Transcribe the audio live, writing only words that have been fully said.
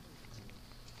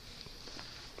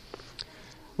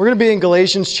We're going to be in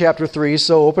Galatians chapter 3,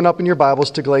 so open up in your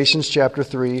Bibles to Galatians chapter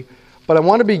 3. But I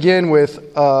want to begin with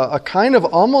a kind of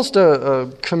almost a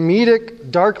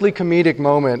comedic, darkly comedic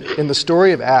moment in the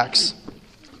story of Acts.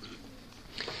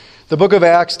 The book of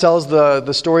Acts tells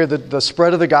the story of the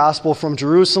spread of the gospel from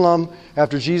Jerusalem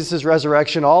after Jesus'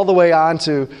 resurrection all the way on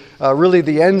to really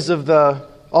the ends of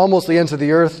almost the ends of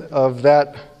the earth of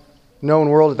that known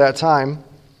world at that time.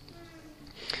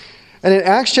 And in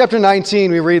Acts chapter 19,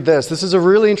 we read this. This is a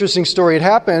really interesting story. It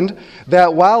happened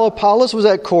that while Apollos was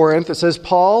at Corinth, it says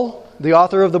Paul, the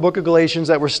author of the book of Galatians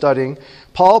that we're studying,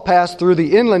 Paul passed through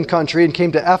the inland country and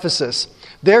came to Ephesus.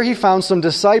 There he found some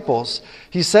disciples.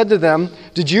 He said to them,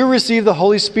 "Did you receive the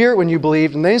Holy Spirit when you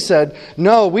believed?" And they said,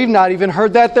 "No, we've not even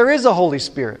heard that there is a Holy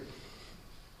Spirit."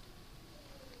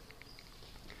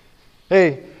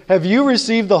 Hey, have you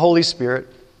received the Holy Spirit?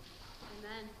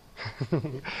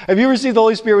 Have you received the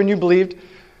Holy Spirit when you believed?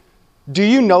 Do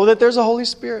you know that there's a Holy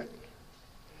Spirit?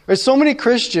 There's so many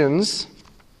Christians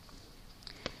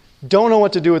don't know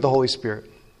what to do with the Holy Spirit.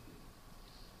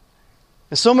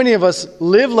 And so many of us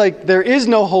live like there is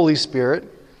no Holy Spirit,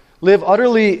 live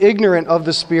utterly ignorant of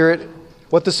the Spirit,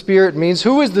 what the Spirit means.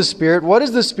 Who is the Spirit? What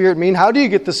does the Spirit mean? How do you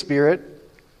get the Spirit?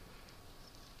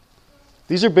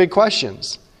 These are big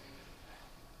questions.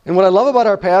 And what I love about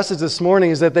our passage this morning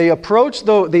is that they approach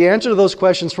the answer to those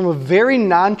questions from a very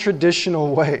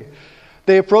non-traditional way.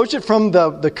 They approach it from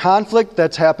the conflict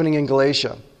that's happening in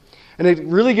Galatia. And it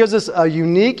really gives us a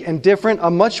unique and different,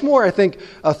 a much more, I think,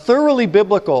 a thoroughly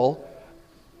biblical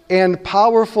and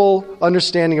powerful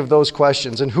understanding of those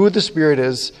questions and who the Spirit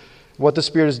is, what the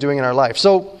Spirit is doing in our life.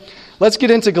 So let's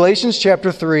get into Galatians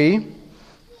chapter 3.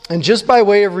 And just by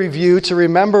way of review, to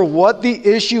remember what the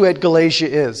issue at Galatia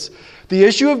is. The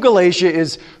issue of Galatia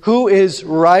is who is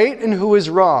right and who is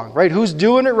wrong, right? Who's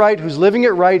doing it right, who's living it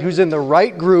right, who's in the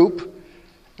right group,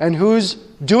 and who's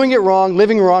doing it wrong,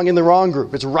 living wrong in the wrong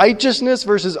group. It's righteousness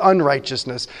versus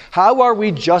unrighteousness. How are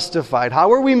we justified?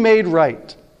 How are we made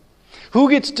right? Who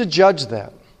gets to judge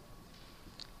that?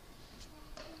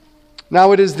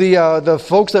 Now it is the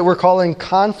folks that we're calling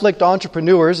conflict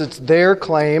entrepreneurs. It's their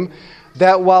claim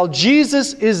that while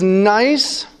Jesus is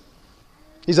nice,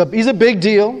 he's a big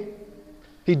deal,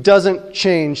 he doesn't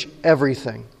change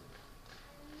everything.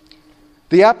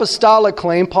 The apostolic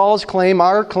claim, Paul's claim,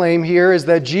 our claim here is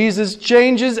that Jesus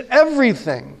changes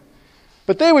everything.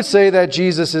 But they would say that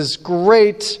Jesus is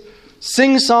great,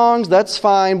 sing songs, that's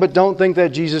fine, but don't think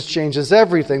that Jesus changes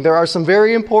everything. There are some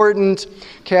very important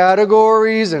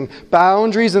categories and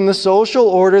boundaries in the social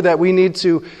order that we need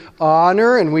to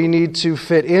honor and we need to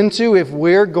fit into if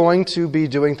we're going to be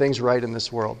doing things right in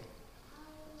this world.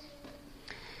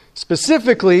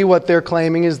 Specifically, what they're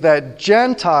claiming is that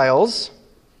Gentiles,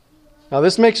 now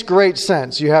this makes great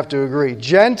sense, you have to agree.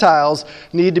 Gentiles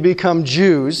need to become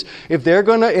Jews if they're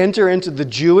going to enter into the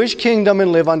Jewish kingdom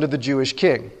and live under the Jewish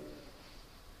king.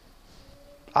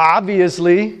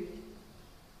 Obviously,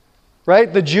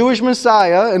 right? The Jewish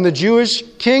Messiah and the Jewish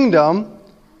kingdom,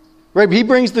 right? He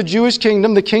brings the Jewish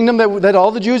kingdom, the kingdom that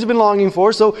all the Jews have been longing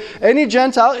for. So any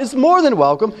Gentile is more than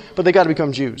welcome, but they got to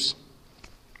become Jews.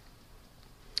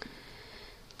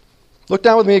 Look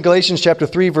down with me at Galatians chapter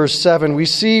 3, verse 7. We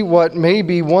see what may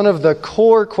be one of the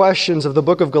core questions of the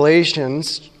book of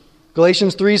Galatians.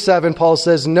 Galatians 3:7, Paul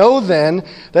says, "Know then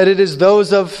that it is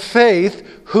those of faith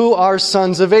who are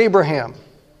sons of Abraham."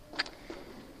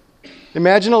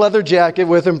 Imagine a leather jacket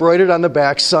with embroidered on the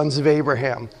back, "Sons of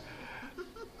Abraham."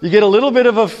 You get a little bit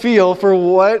of a feel for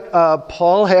what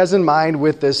Paul has in mind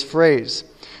with this phrase.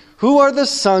 Who are the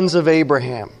sons of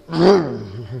Abraham?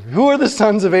 Who are the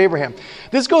sons of Abraham?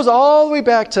 This goes all the way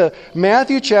back to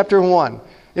Matthew chapter 1.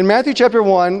 In Matthew chapter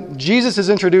 1, Jesus is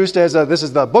introduced as this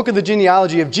is the book of the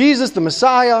genealogy of Jesus, the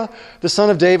Messiah, the son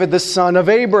of David, the son of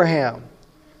Abraham.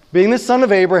 Being the son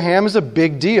of Abraham is a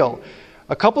big deal.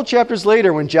 A couple chapters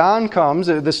later, when John comes,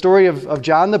 the story of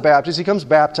John the Baptist, he comes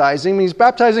baptizing. He's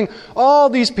baptizing all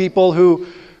these people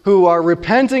who are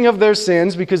repenting of their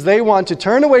sins because they want to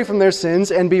turn away from their sins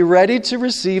and be ready to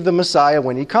receive the Messiah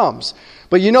when he comes.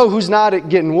 But you know who's not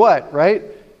getting what, right?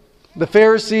 The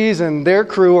Pharisees and their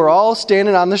crew are all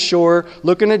standing on the shore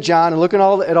looking at John and looking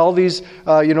at all these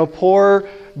poor,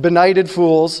 benighted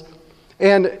fools.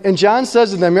 And John says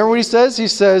to them, remember what he says? He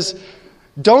says,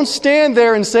 "Don't stand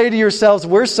there and say to yourselves,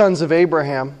 'We're sons of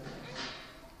Abraham.'"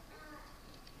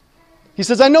 He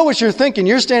says, "I know what you're thinking.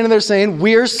 You're standing there saying,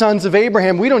 'We're sons of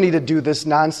Abraham. We don't need to do this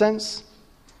nonsense.'"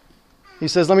 He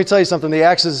says, "Let me tell you something. The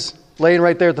axe is laying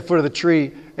right there at the foot of the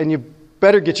tree, and you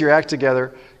better get your act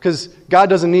together because God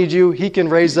doesn't need you. He can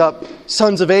raise up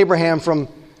sons of Abraham from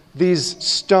these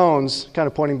stones," kind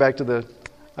of pointing back to the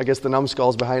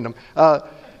numbskulls behind him.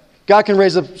 God can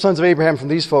raise up sons of Abraham from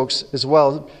these folks as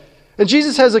well. And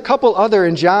Jesus has a couple other,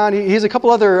 in John, he has a couple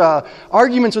other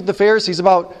arguments with the Pharisees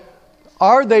about,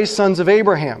 are they sons of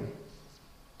Abraham?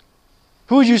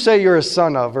 Who would you say you're a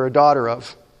son of or a daughter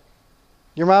of?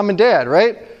 Your mom and dad,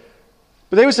 right?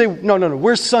 But they would say, no,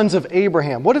 we're sons of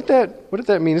Abraham. What did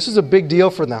that mean? This was a big deal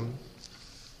for them.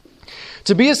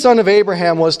 To be a son of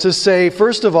Abraham was to say,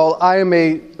 first of all, I am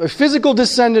a physical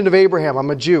descendant of Abraham.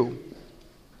 I'm a Jew.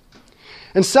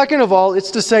 And second of all,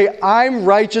 it's to say, I'm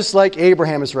righteous like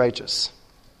Abraham is righteous.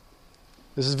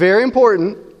 This is very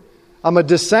important. I'm a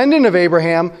descendant of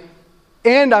Abraham,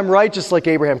 and I'm righteous like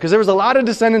Abraham. Because there was a lot of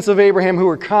descendants of Abraham who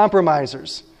were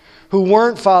compromisers, who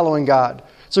weren't following God.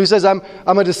 So he says, I'm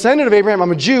a descendant of Abraham,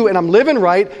 I'm a Jew, and I'm living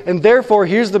right, and therefore,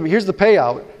 here's the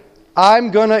payout.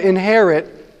 I'm going to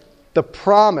inherit the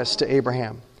promise to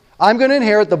Abraham. I'm going to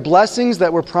inherit the blessings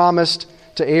that were promised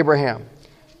to Abraham.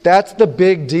 That's the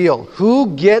big deal.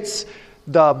 Who gets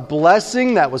the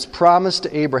blessing that was promised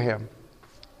to Abraham?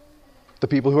 The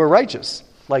people who are righteous,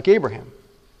 like Abraham.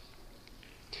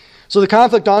 So the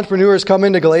conflict entrepreneurs come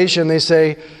into Galatia and they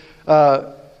say,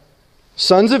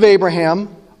 sons of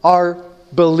Abraham are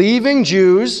believing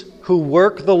Jews who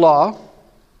work the law,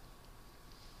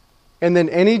 and then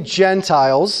any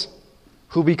Gentiles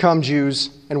who become Jews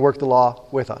and work the law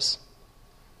with us.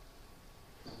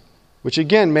 Which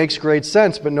again makes great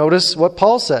sense, but notice what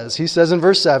Paul says. He says in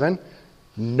verse 7,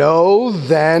 know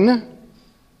then,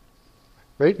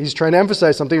 right? He's trying to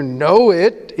emphasize something. Know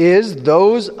it is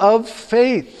those of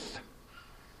faith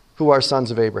who are sons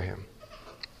of Abraham.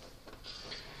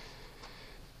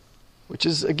 Which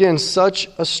is, again, such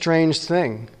a strange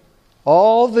thing.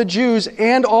 All the Jews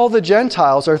and all the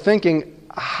Gentiles are thinking,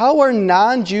 how are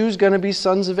non-Jews going to be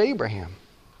sons of Abraham?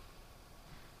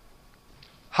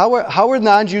 How are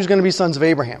non-Jews going to be sons of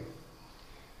Abraham?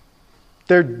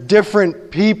 They're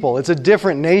different people. It's a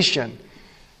different nation.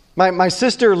 My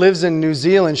sister lives in New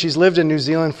Zealand. She's lived in New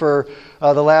Zealand for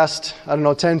the last,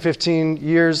 10, 15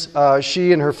 years.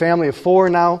 She and her family of 4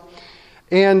 now.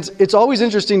 And it's always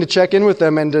interesting to check in with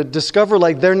them and to discover,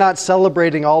 they're not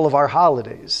celebrating all of our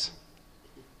holidays.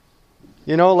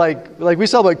 You know, like we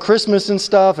celebrate Christmas and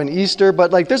stuff and Easter,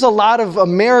 but there's a lot of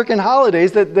American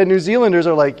holidays that the New Zealanders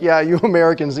are like, yeah, you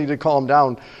Americans need to calm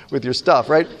down with your stuff,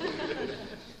 right?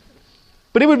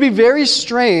 But it would be very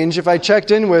strange if I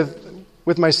checked in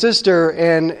with my sister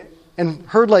and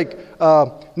heard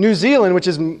New Zealand, which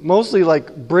is mostly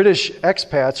British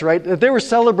expats, right? That they were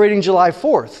celebrating July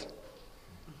 4th.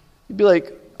 You'd be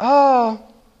like, oh,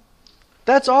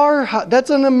 that's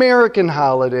an American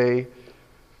holiday.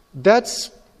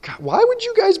 Why would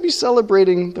you guys be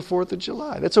celebrating the 4th of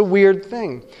July? That's a weird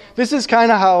thing. This is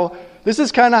kind of how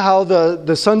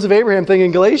the sons of Abraham thing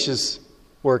in Galatia is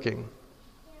working.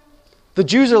 The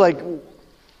Jews are like,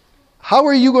 how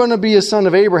are you going to be a son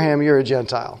of Abraham? You're a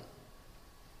Gentile.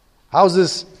 How is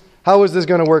this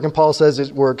going to work? And Paul says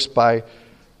it works by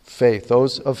faith,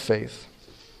 those of faith.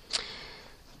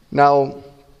 Now,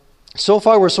 so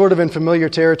far we're sort of in familiar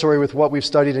territory with what we've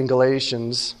studied in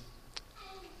Galatians.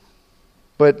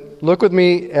 But look with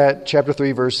me at chapter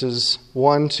 3, verses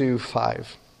 1 to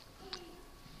 5.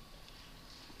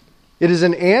 It is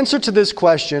an answer to this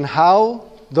question,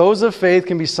 how those of faith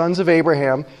can be sons of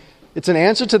Abraham. It's an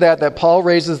answer to that Paul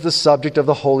raises the subject of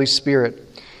the Holy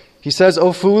Spirit. He says,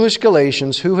 O foolish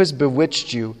Galatians, who has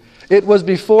bewitched you? It was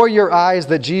before your eyes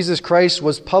that Jesus Christ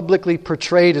was publicly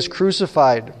portrayed as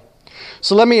crucified.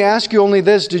 So let me ask you only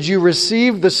this, did you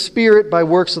receive the Spirit by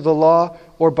works of the law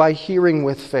or by hearing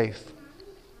with faith?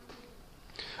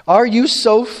 Are you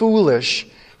so foolish,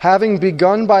 having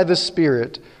begun by the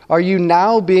Spirit, are you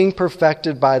now being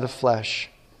perfected by the flesh?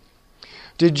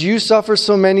 Did you suffer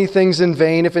so many things in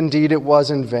vain, if indeed it was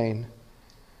in vain?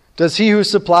 Does he who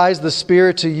supplies the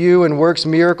Spirit to you and works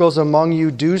miracles among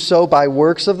you do so by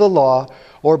works of the law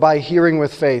or by hearing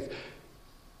with faith?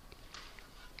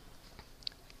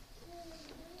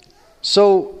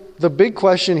 So the big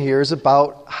question here is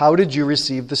about how did you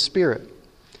receive the Spirit?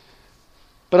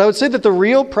 But I would say that the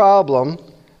real problem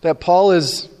that Paul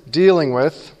is dealing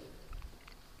with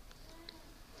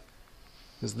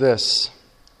is this.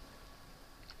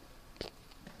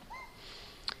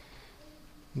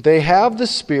 They have the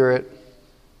Spirit,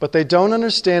 but they don't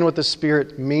understand what the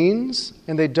Spirit means,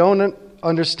 and they don't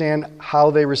understand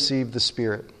how they receive the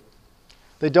Spirit.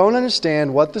 They don't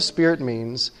understand what the Spirit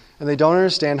means, and they don't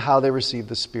understand how they receive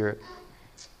the Spirit.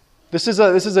 This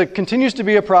continues to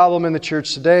be a problem in the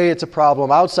church today. It's a problem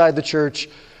outside the church,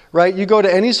 right? You go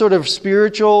to any sort of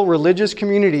spiritual, religious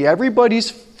community,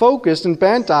 everybody's focused and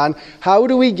bent on how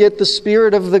do we get the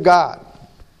Spirit of the God?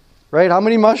 right? How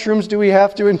many mushrooms do we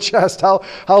have to ingest?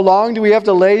 How long do we have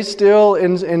to lay still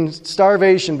in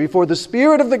starvation before the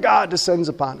Spirit of the God descends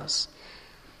upon us?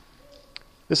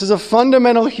 This is a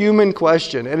fundamental human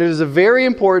question, and it is a very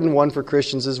important one for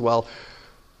Christians as well.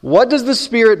 What does the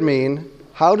Spirit mean?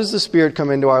 How does the Spirit come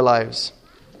into our lives?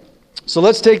 So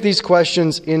let's take these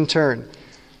questions in turn.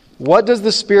 What does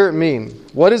the Spirit mean?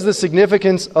 What is the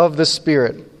significance of the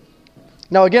Spirit?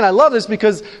 Now again, I love this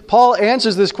because Paul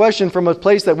answers this question from a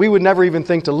place that we would never even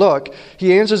think to look.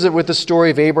 He answers it with the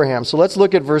story of Abraham. So let's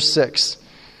look at verse 6.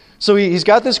 So he's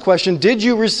got this question, did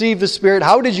you receive the Spirit?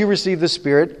 How did you receive the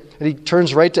Spirit? And he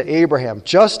turns right to Abraham,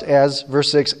 just as,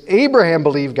 verse 6, Abraham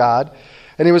believed God,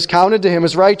 and it was counted to him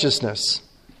as righteousness.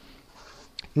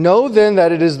 Know then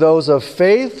that it is those of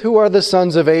faith who are the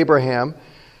sons of Abraham,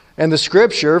 and the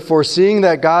Scripture, foreseeing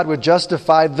that God would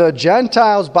justify the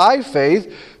Gentiles by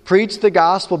faith, preached the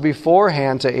gospel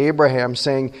beforehand to Abraham,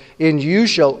 saying, in you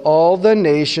shall all the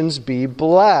nations be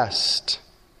blessed.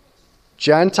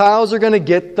 Gentiles are going to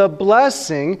get the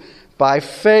blessing by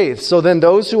faith. So then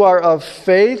those who are of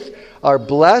faith are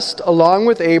blessed along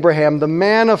with Abraham, the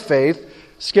man of faith.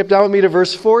 Skip down with me to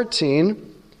verse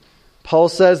 14. Paul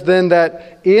says then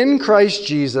that in Christ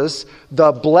Jesus,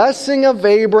 the blessing of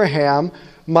Abraham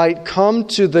might come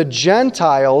to the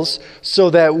Gentiles so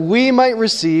that we might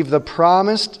receive the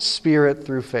promised Spirit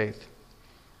through faith.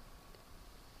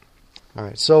 All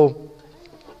right, so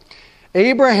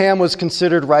Abraham was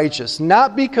considered righteous,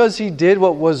 not because he did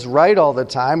what was right all the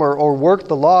time or worked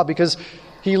the law, because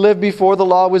he lived before the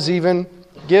law was even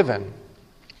given.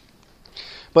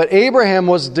 But Abraham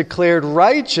was declared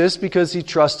righteous because he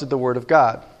trusted the Word of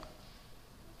God.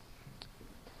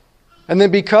 And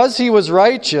then because he was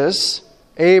righteous,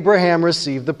 Abraham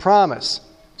received the promise.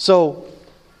 So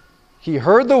he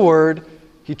heard the Word,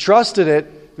 he trusted it,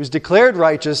 he was declared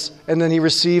righteous, and then he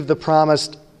received the promise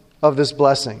of this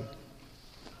blessing.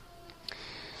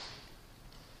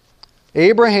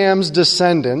 Abraham's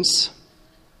descendants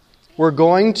were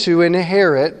going to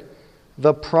inherit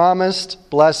the promised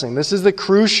blessing. This is the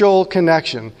crucial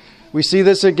connection. We see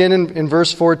this again in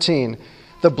verse 14.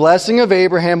 The blessing of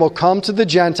Abraham will come to the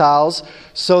Gentiles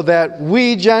so that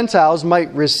we Gentiles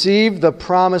might receive the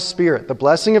promised Spirit. The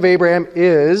blessing of Abraham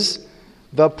is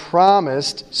the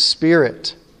promised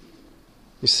Spirit.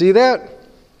 You see that?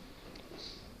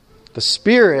 The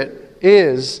Spirit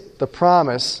is the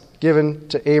promise given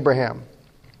to Abraham.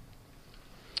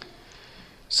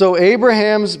 So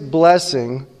Abraham's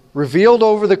blessing, revealed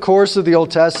over the course of the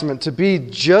Old Testament to be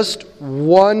just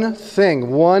one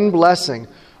thing, one blessing.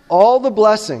 All the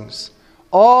blessings,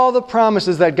 all the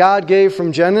promises that God gave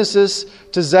from Genesis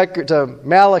to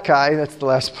Malachi, that's the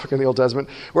last book in the Old Testament,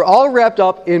 were all wrapped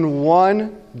up in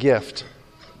one gift.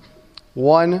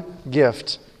 One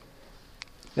gift.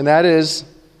 And that is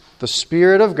the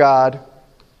Spirit of God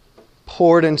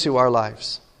poured into our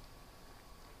lives.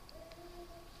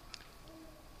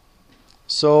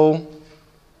 So,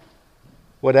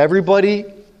 what everybody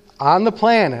on the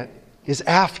planet is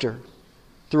after,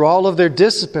 through all of their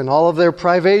discipline, all of their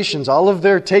privations, all of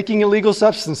their taking illegal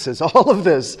substances, all of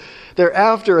this, they're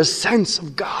after a sense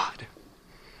of God.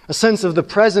 A sense of the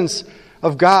presence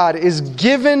of God is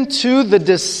given to the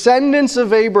descendants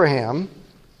of Abraham.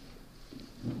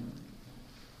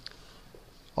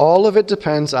 All of it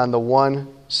depends on the one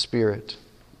Spirit.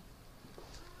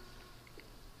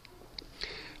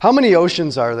 How many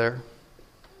oceans are there?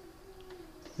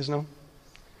 You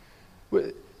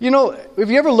know, if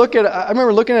you ever look at, I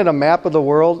remember looking at a map of the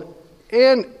world,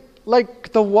 and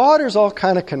like the water's all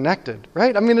kind of connected,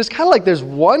 right? I mean, it's kind of like there's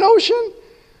one ocean,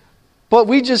 but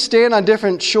we just stand on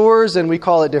different shores and we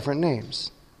call it different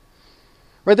names.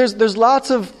 Right? There's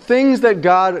lots of things that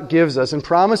God gives us and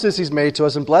promises He's made to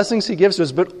us and blessings He gives to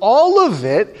us, but all of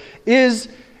it it's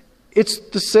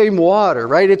the same water,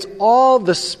 right? It's all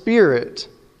the Spirit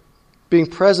being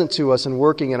present to us and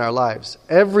working in our lives.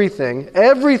 Everything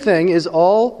is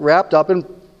all wrapped up and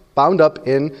bound up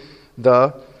in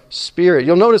the Spirit.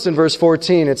 You'll notice in verse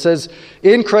 14, it says,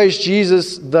 in Christ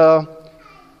Jesus, is that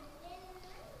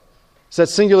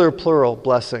singular or plural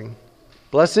blessing?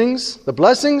 Blessings? The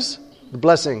blessings? The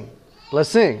blessing.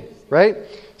 Blessing, right?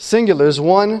 Singular. There's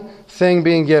one thing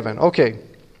being given. Okay,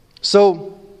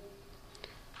 so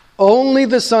only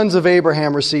the sons of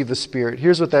Abraham receive the Spirit.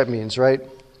 Here's what that means, right?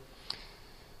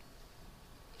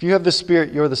 If you have the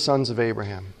Spirit, you're the sons of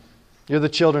Abraham. You're the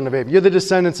children of Abraham. You're the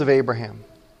descendants of Abraham.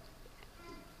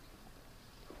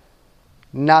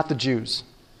 Not the Jews.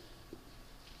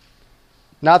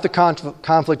 Not the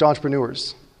conflict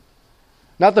entrepreneurs.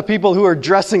 Not the people who are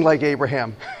dressing like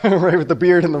Abraham, right, with the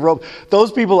beard and the robe.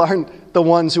 Those people aren't the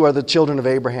ones who are the children of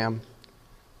Abraham.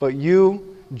 But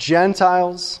you,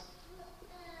 Gentiles,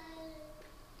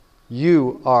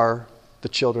 you are the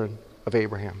children of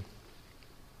Abraham.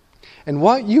 And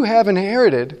what you have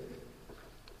inherited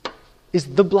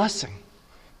is the blessing.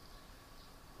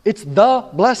 It's the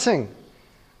blessing.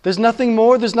 There's nothing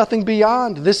more, there's nothing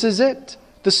beyond. This is it.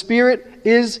 The Spirit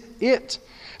is it.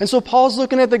 And so Paul's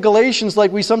looking at the Galatians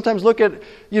like we sometimes look at,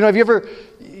 have you ever,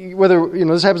 whether,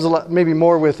 this happens a lot, maybe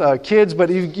more with kids, but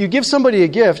you give somebody a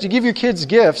gift, you give your kids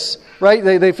gifts, right?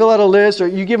 They fill out a list, or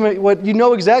you give them what you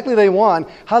know exactly they want.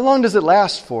 How long does it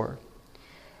last for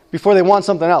before they want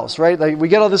something else, right? Like we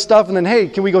get all this stuff and then, hey,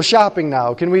 can we go shopping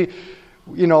now? Can we,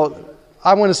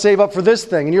 I want to save up for this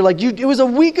thing. And you're like, it was a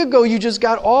week ago you just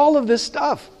got all of this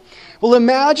stuff. Well,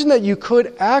 imagine that you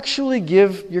could actually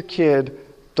give your kid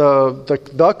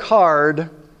the card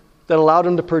that allowed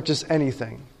him to purchase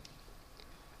anything.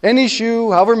 Any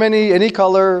shoe, however many, any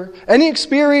color, any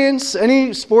experience,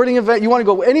 any sporting event. You want to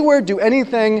go anywhere, do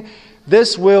anything.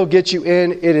 This will get you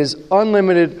in. It is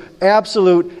unlimited,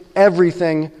 absolute,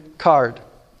 everything card.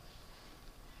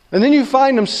 And then you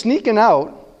find them sneaking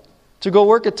out to go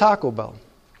work at Taco Bell.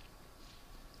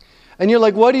 And you're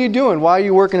like, what are you doing? Why are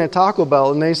you working at Taco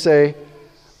Bell? And they say,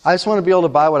 I just want to be able to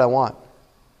buy what I want.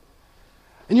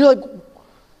 And you're like,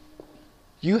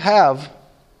 you have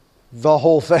the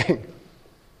whole thing.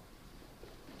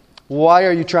 Why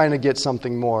are you trying to get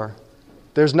something more?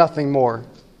 There's nothing more.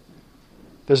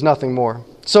 There's nothing more.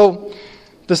 So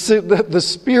the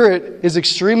Spirit is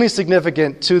extremely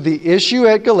significant to the issue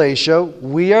at Galatia.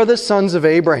 We are the sons of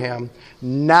Abraham,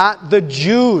 not the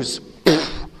Jews.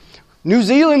 New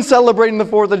Zealand celebrating the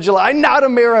 4th of July, not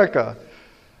America.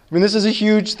 I mean, this is a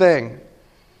huge thing.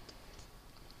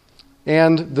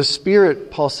 And the Spirit,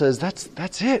 Paul says,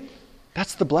 that's it.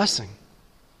 That's the blessing.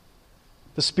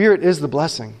 The Spirit is the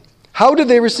blessing. How did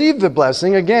they receive the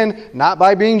blessing? Again, not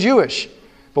by being Jewish.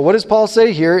 But what does Paul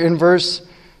say here in verse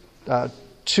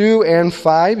 2 and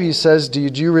 5? He says,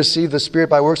 did you receive the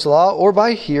Spirit by works of law or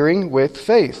by hearing with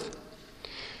faith?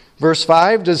 Verse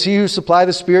 5, does he who supply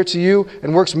the Spirit to you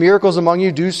and works miracles among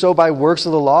you do so by works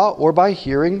of the law or by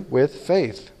hearing with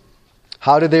faith?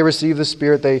 How did they receive the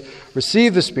Spirit? They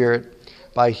received the Spirit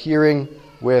by hearing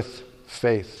with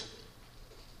faith.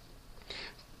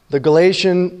 The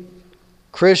Galatian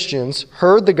Christians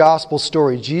heard the gospel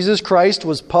story. Jesus Christ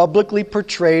was publicly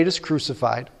portrayed as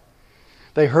crucified.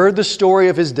 They heard the story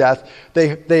of his death.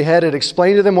 They had it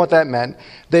explained to them what that meant.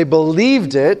 They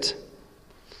believed it.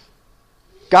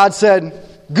 God said,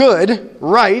 good,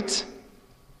 right,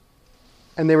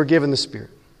 and they were given the Spirit.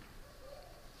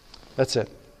 That's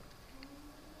it.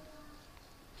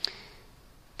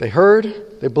 They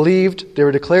heard, they believed, they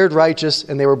were declared righteous,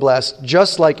 and they were blessed,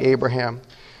 just like Abraham.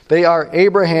 They are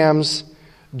Abraham's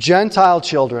Gentile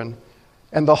children,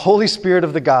 and the Holy Spirit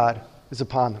of the God is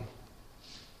upon them.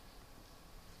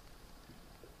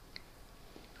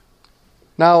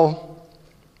 Now,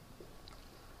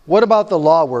 what about the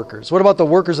law workers? What about the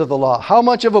workers of the law? How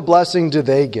much of a blessing do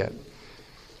they get?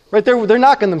 Right, they're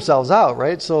knocking themselves out,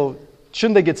 right? So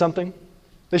shouldn't they get something?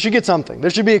 They should get something. There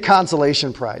should be a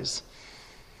consolation prize.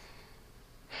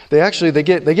 They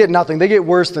get nothing. They get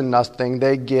worse than nothing.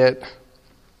 They get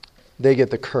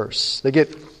the curse. They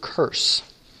get curse.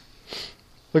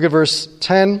 Look at verse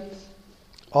 10.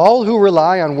 All who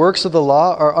rely on works of the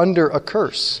law are under a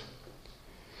curse.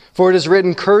 For it is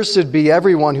written, cursed be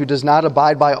everyone who does not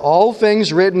abide by all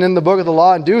things written in the book of the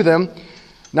law and do them.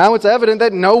 Now it's evident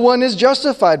that no one is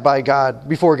justified by God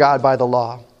before God by the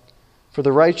law. For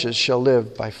the righteous shall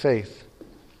live by faith.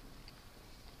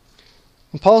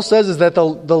 What Paul says is that the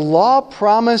law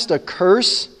promised a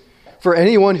curse for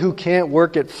anyone who can't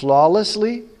work it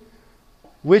flawlessly,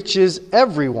 which is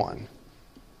everyone.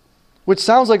 Which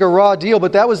sounds like a raw deal,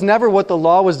 but that was never what the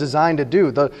law was designed to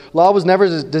do. The law was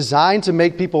never designed to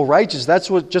make people righteous. That's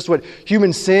just what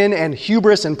human sin and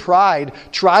hubris and pride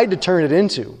tried to turn it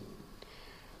into.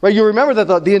 Right? You remember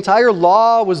that the entire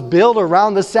law was built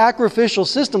around the sacrificial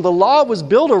system. The law was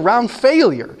built around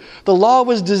failure. The law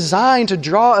was designed to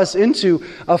draw us into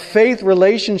a faith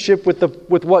relationship with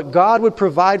what God would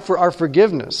provide for our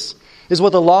forgiveness, is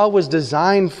what the law was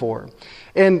designed for.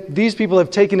 And these people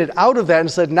have taken it out of that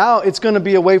and said, now it's going to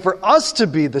be a way for us to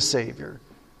be the Savior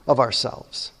of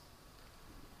ourselves.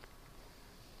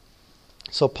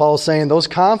 So Paul's saying those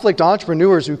conflict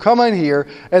entrepreneurs who come in here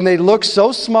and they look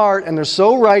so smart and they're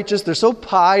so righteous, they're so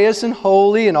pious and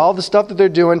holy and all the stuff that they're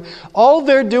doing, all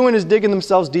they're doing is digging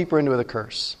themselves deeper into the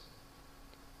curse.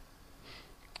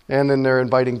 And then they're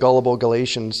inviting gullible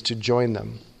Galatians to join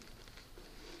them.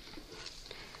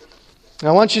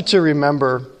 I want you to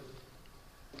remember,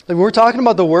 Like we're talking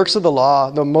about the works of the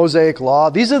law, the Mosaic law.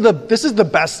 This is the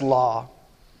best law.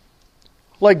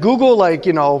 Like Google,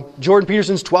 Jordan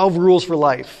Peterson's 12 rules for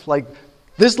life. Like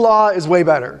this law is way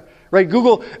better, right?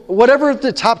 Google whatever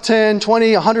the top 10,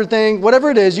 20, 100 thing, whatever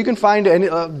it is, you can find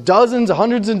dozens,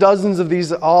 hundreds and dozens of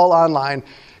these all online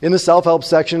in the self-help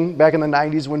section back in the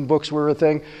 90s when books were a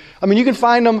thing. I mean, you can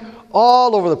find them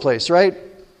all over the place, right?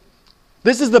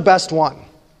 This is the best one.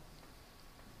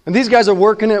 And these guys are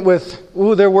working it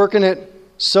they're working it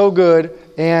so good,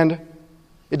 and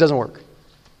it doesn't work.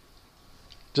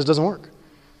 It just doesn't work.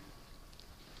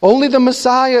 Only the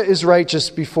Messiah is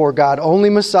righteous before God. Only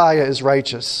Messiah is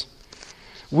righteous.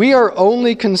 We are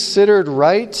only considered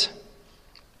right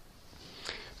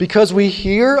because we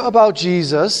hear about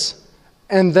Jesus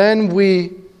and then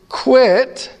we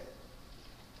quit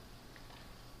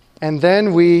and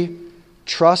then we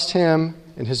trust Him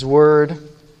in His Word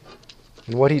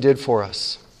and what He did for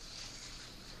us.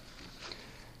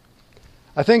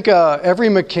 I think every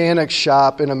mechanic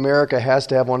shop in America has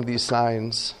to have one of these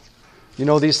signs. You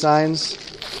know these signs?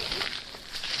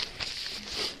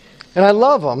 And I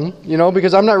love them,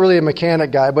 because I'm not really a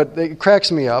mechanic guy, but it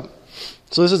cracks me up.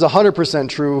 So this is 100%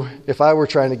 true if I were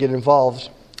trying to get involved.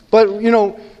 But,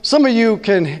 some of you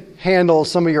can handle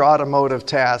some of your automotive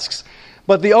tasks.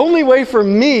 But the only way for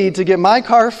me to get my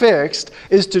car fixed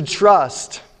is to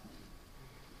trust.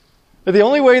 The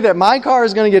only way that my car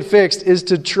is going to get fixed is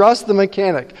to trust the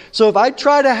mechanic. So if I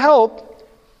try to help,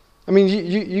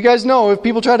 you guys know, if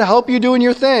people try to help you doing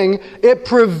your thing, it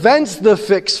prevents the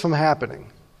fix from happening.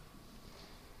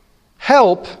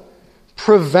 Help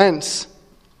prevents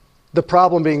the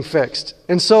problem being fixed.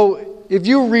 And so if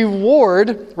you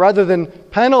reward rather than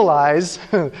penalize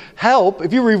help,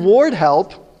 if you reward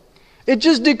help, it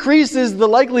just decreases the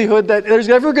likelihood that there's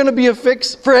ever going to be a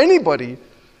fix for anybody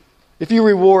if you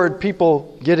reward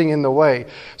people getting in the way.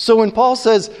 So when Paul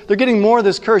says they're getting more of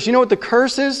this curse, you know what the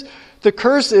curse is? The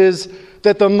curse is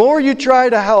that the more you try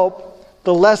to help,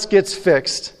 the less gets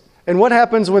fixed. And what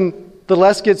happens when the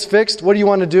less gets fixed? What do you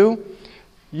want to do?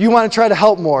 You want to try to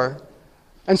help more.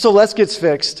 And so less gets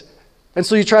fixed. And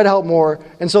so you try to help more.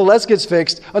 And so less gets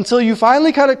fixed until you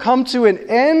finally kind of come to an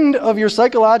end of your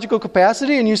psychological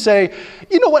capacity and you say,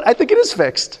 you know what? I think it is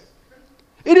fixed.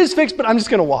 It is fixed, but I'm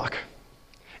just going to walk.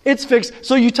 It's fixed.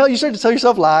 So you start to tell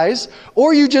yourself lies,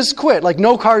 or you just quit. Like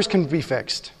no cars can be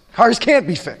fixed. Cars can't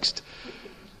be fixed.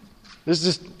 This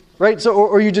is just, right? So,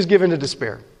 or you just give in to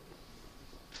despair.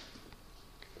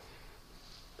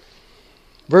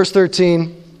 Verse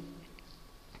 13,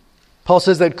 Paul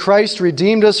says that Christ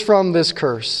redeemed us from this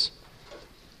curse.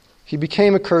 He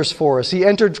became a curse for us. He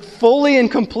entered fully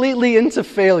and completely into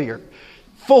failure,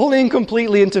 fully and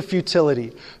completely into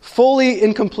futility, fully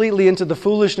and completely into the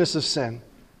foolishness of sin.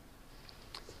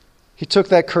 He took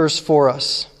that curse for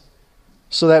us.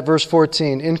 So that verse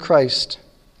 14, in Christ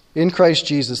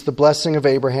Jesus, the blessing of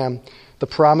Abraham, the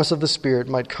promise of the Spirit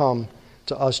might come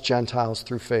to us Gentiles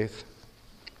through faith.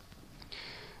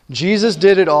 Jesus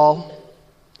did it all.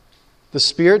 The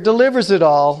Spirit delivers it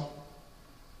all.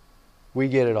 We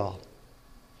get it all.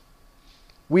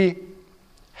 We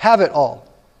have it all.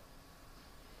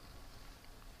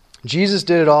 Jesus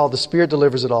did it all. The Spirit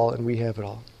delivers it all, and we have it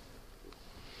all.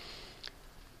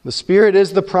 The Spirit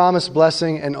is the promised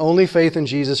blessing, and only faith in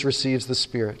Jesus receives the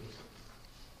Spirit.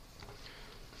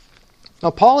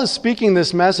 Now, Paul is speaking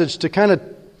this message to kind of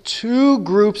two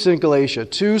groups in Galatia,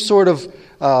 two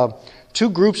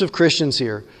groups of Christians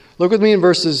here. Look with me in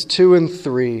verses 2 and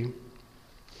 3.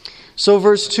 So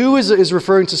verse 2 is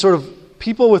referring to sort of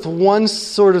people with one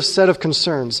sort of set of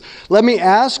concerns. Let me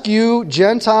ask you,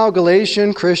 Gentile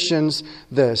Galatian Christians,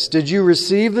 this. Did you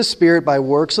receive the Spirit by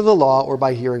works of the law or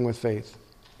by hearing with faith?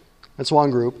 That's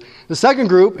one group. The second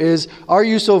group is, are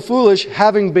you so foolish,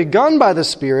 having begun by the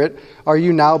Spirit, are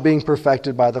you now being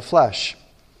perfected by the flesh?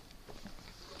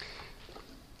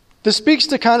 This speaks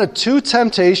to kind of two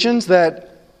temptations that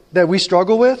we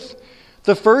struggle with.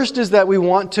 The first is that we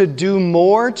want to do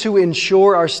more to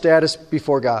ensure our status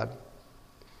before God.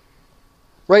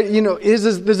 Right? There's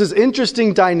this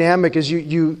interesting dynamic as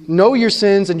you know your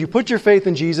sins and you put your faith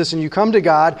in Jesus and you come to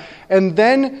God, and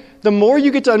then the more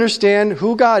you get to understand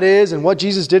who God is and what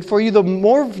Jesus did for you, the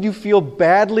more you feel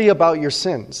badly about your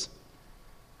sins.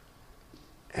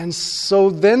 And so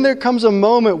then there comes a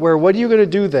moment where what are you going to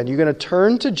do then? You're going to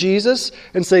turn to Jesus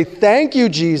and say, thank you,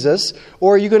 Jesus.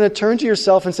 Or are you going to turn to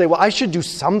yourself and say, well, I should do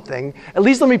something. At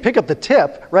least let me pick up the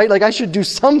tip, right? Like I should do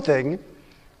something.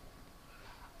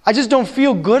 I just don't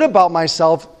feel good about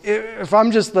myself if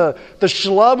I'm just the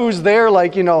schlub who's there,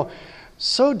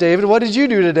 so David, what did you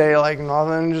do today? Like,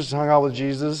 nothing, just hung out with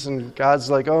Jesus. And God's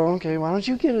like, oh, okay, why don't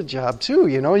you get a job too?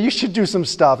 You should do some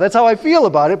stuff. That's how I feel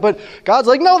about it. But God's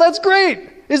like, no, that's great.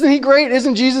 Isn't he great?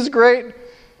 Isn't Jesus great?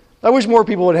 I wish more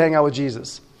people would hang out with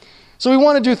Jesus. So we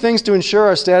want to do things to ensure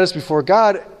our status before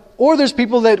God. Or there's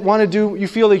people that you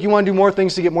feel like you want to do more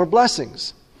things to get more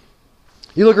blessings.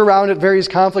 You look around at various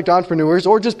conflict entrepreneurs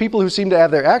or just people who seem to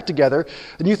have their act together,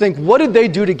 and you think, what did they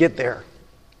do to get there?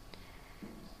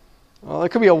 Well, there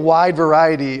could be a wide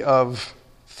variety of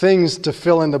things to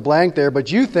fill in the blank there,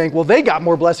 but you think, well, they got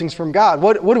more blessings from God.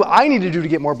 What do I need to do to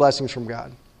get more blessings from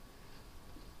God?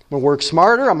 I'm going to work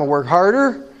smarter. I'm going to work harder.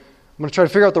 I'm going to try to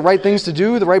figure out the right things to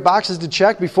do, the right boxes to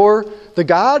check before the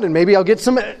God, and maybe I'll get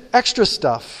some extra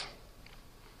stuff.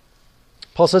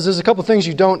 Paul says there's a couple things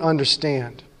you don't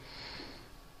understand.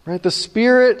 Right? The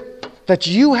Spirit that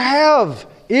you have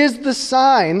is the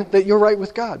sign that you're right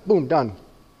with God. Boom, done.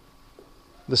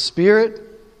 The Spirit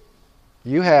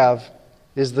you have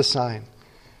is the sign.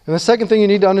 And the second thing you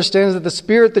need to understand is that the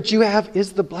Spirit that you have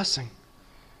is the blessing.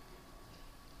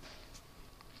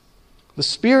 The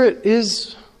Spirit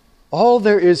is all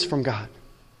there is from God.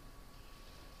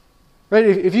 Right?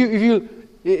 If you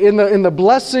in the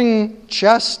blessing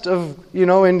chest of,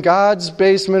 in God's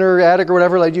basement or attic or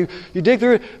whatever, like you dig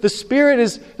through it, the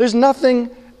Spirit there's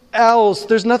nothing else,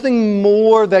 there's nothing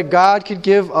more that God could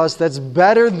give us that's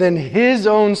better than His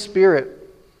own Spirit.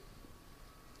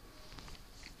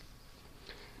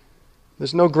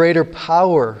 There's no greater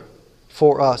power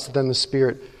for us than the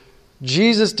Spirit.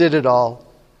 Jesus did it all.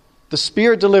 The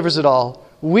Spirit delivers it all.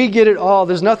 We get it all.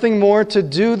 There's nothing more to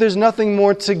do. There's nothing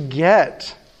more to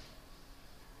get.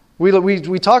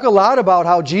 We talk a lot about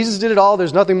how Jesus did it all.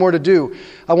 There's nothing more to do.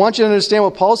 I want you to understand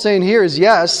what Paul's saying here is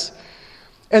yes,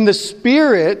 and the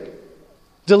Spirit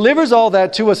delivers all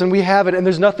that to us, and we have it, and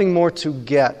there's nothing more to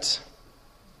get.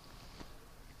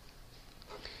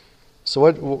 So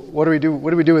what do we do? What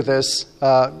do we do with this?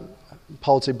 Paul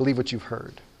would say, believe what you've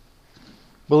heard.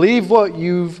 Believe what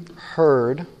you've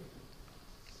heard,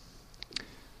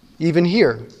 even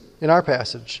here in our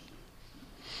passage.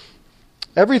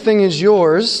 Everything is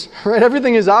yours, right?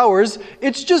 Everything is ours.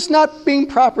 It's just not being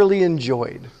properly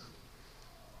enjoyed.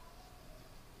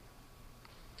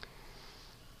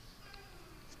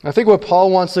 I think what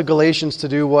Paul wants the Galatians to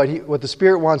do, what the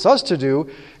Spirit wants us to do,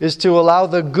 is to allow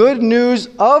the good news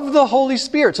of the Holy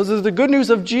Spirit. So there's the good news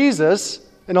of Jesus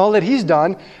and all that He's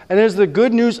done, and there's the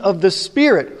good news of the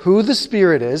Spirit, who the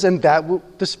Spirit is, and that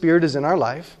the Spirit is in our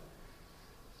life.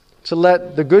 To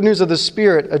let the good news of the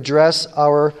Spirit address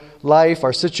our life,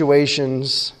 our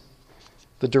situations,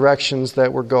 the directions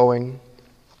that we're going.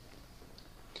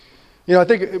 I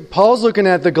think Paul's looking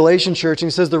at the Galatian church and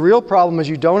he says the real problem is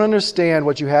you don't understand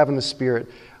what you have in the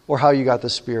Spirit or how you got the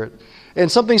Spirit.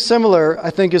 And something similar, I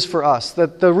think, is for us.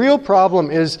 That the real problem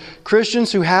is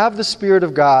Christians who have the Spirit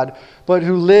of God but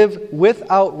who live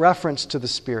without reference to the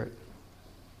Spirit.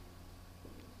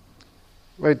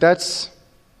 Right?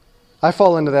 I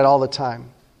fall into that all the time.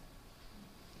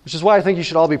 Which is why I think you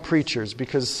should all be preachers,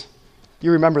 because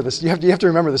you remember this. You have to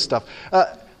remember this stuff.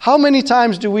 How many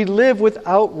times do we live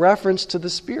without reference to the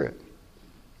Spirit?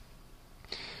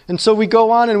 And so we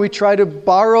go on and we try to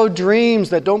borrow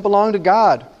dreams that don't belong to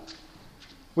God.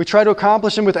 We try to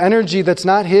accomplish them with energy that's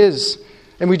not His.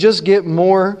 And we just get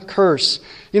more curse.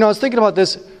 I was thinking about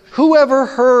this. Who ever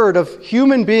heard of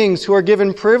human beings who are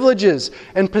given privileges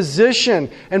and position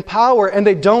and power and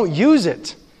they don't use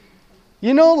it?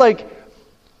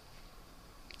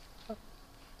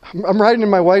 I'm riding in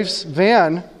my wife's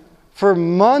van for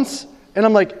months, and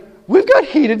I'm like, we've got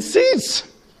heated seats.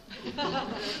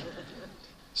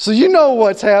 So you know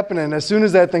what's happening as soon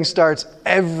as that thing starts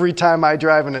every time I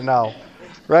drive in it now,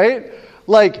 right?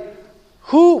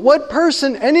 What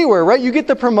person anywhere, right? You get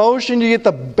the promotion, you get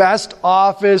the best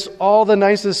office, all the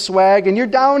nicest swag, and you're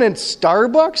down at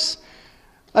Starbucks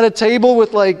at a table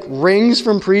with rings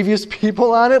from previous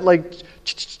people on it.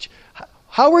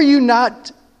 How are you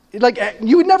not...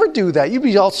 you would never do that. You'd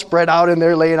be all spread out in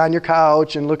there, laying on your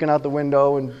couch and looking out the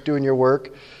window and doing your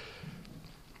work.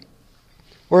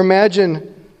 Or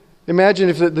imagine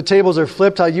if the tables are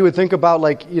flipped, how you would think about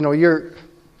you're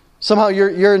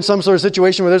in some sort of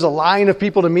situation where there's a line of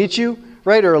people to meet you,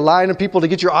 right? Or a line of people to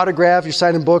get your autograph, you're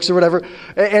signing books or whatever.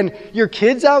 And your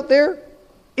kids out there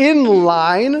in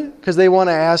line because they want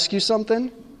to ask you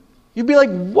something. You'd be like,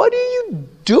 what are you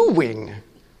doing?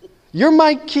 You're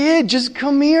my kid. Just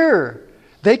come here.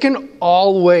 They can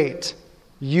all wait.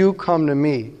 You come to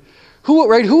me.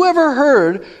 Whoever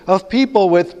heard of people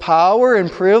with power and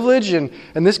privilege and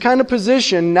this kind of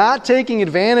position not taking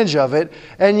advantage of it,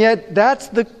 and yet that's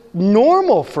the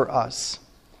normal for us.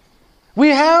 We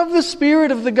have the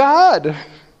Spirit of the God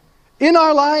in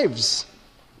our lives.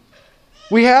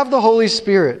 We have the Holy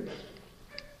Spirit.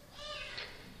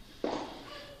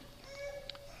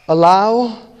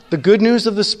 Allow the good news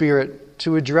of the Spirit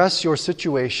to address your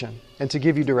situation and to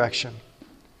give you direction.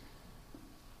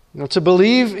 To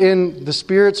believe in the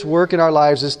Spirit's work in our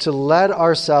lives is to let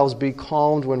ourselves be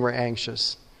calmed when we're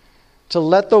anxious. To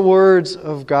let the words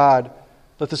of God,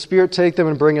 let the Spirit take them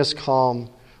and bring us calm.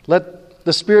 Let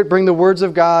the Spirit bring the words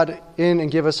of God in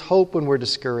and give us hope when we're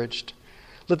discouraged.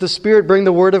 Let the Spirit bring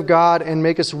the Word of God and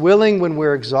make us willing when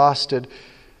we're exhausted.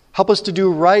 Help us to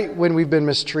do right when we've been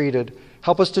mistreated.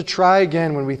 Help us to try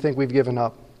again when we think we've given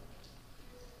up.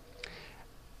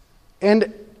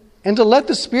 And to let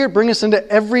the Spirit bring us into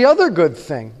every other good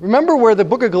thing. Remember where the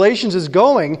book of Galatians is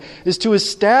going, is to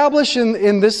establish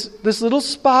in this little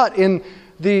spot in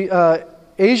the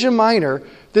Asia Minor,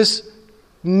 this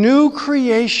new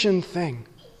creation thing.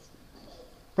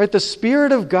 Right? The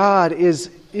Spirit of God is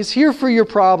here for your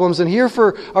problems and here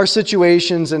for our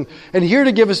situations and here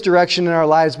to give us direction in our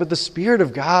lives. But the Spirit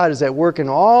of God is at work in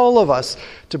all of us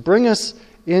to bring us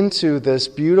into this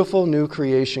beautiful new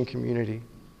creation community.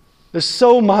 There's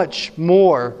so much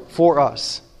more for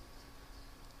us,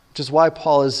 which is why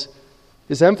Paul is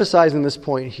emphasizing this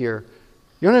point here.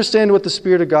 You understand what the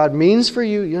Spirit of God means for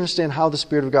you. You understand how the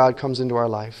Spirit of God comes into our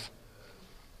life.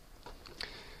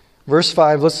 Verse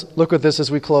 5, let's look at this as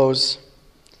we close.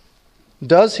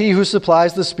 Does he who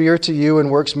supplies the Spirit to you and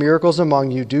works miracles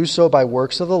among you do so by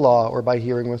works of the law or by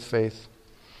hearing with faith?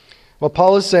 What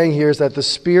Paul is saying here is that the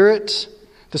Spirit's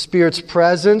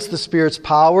presence, the Spirit's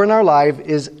power in our life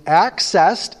is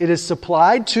accessed, it is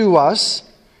supplied to us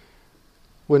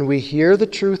when we hear the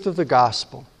truth of the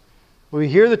gospel. When we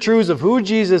hear the truths of who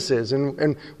Jesus is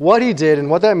and what He did and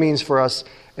what that means for us,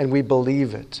 and we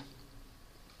believe it.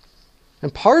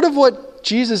 And part of what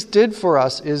Jesus did for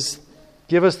us is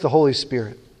give us the Holy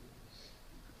Spirit.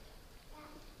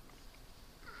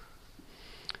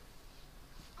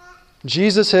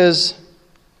 Jesus has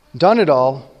done it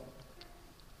all.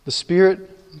 The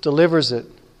Spirit delivers it,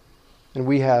 and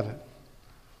we have it.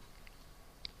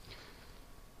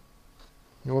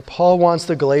 What Paul wants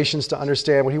the Galatians to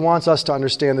understand, what he wants us to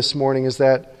understand this morning is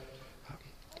that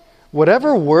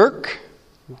whatever work,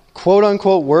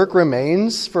 quote-unquote work,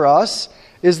 remains for us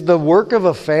is the work of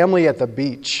a family at the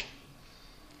beach.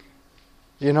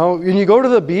 When you go to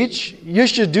the beach, you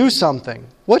should do something.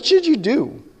 What should you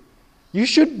do? You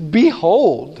should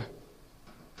behold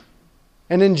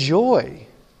and enjoy.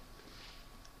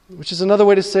 Which is another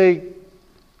way to say,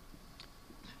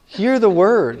 hear the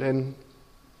word and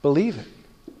believe it.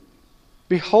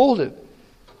 Behold it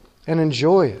and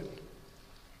enjoy it.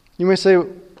 You may say,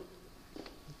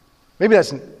 maybe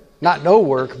that's not no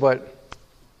work, but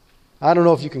I don't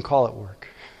know if you can call it work.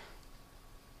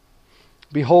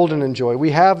 Behold and enjoy.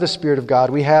 We have the Spirit of God.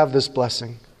 We have this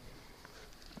blessing.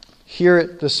 Hear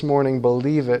it this morning,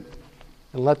 believe it,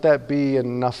 and let that be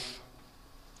enough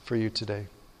for you today.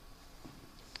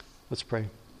 Let's pray.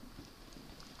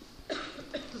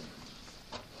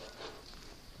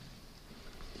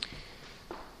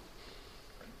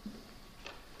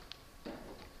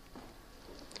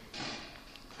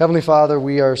 Heavenly Father,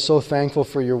 we are so thankful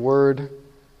for your word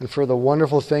and for the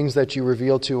wonderful things that you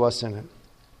reveal to us in it.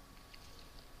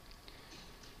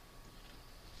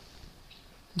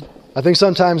 I think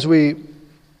sometimes we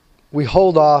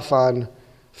hold off on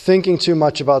thinking too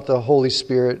much about the Holy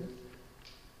Spirit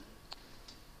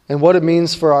and what it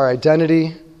means for our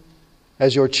identity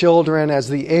as your children, as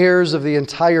the heirs of the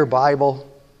entire Bible,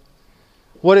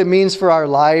 what it means for our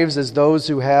lives as those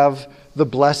who have the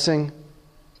blessing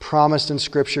promised in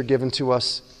Scripture given to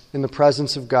us in the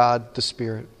presence of God, the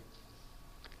Spirit.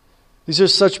 These are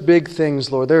such big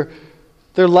things, Lord.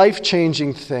 They're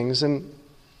life-changing things, and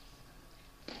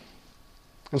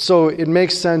so it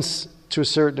makes sense to a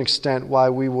certain extent why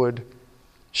we would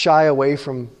shy away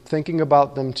from thinking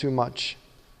about them too much.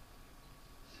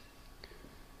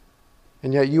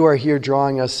 And yet you are here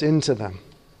drawing us into them.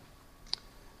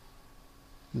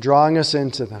 Drawing us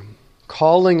into them.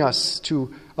 Calling us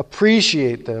to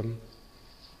appreciate them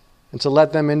and to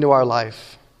let them into our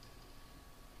life.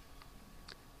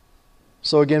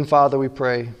 So again, Father, we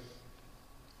pray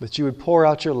that you would pour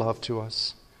out your love to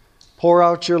us. Pour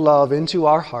out your love into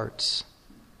our hearts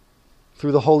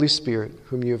through the Holy Spirit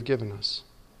whom you have given us.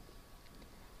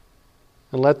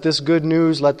 And let this good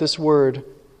news, let this word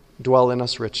dwell in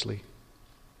us richly.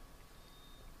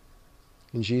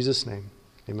 In Jesus' name,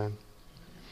 amen.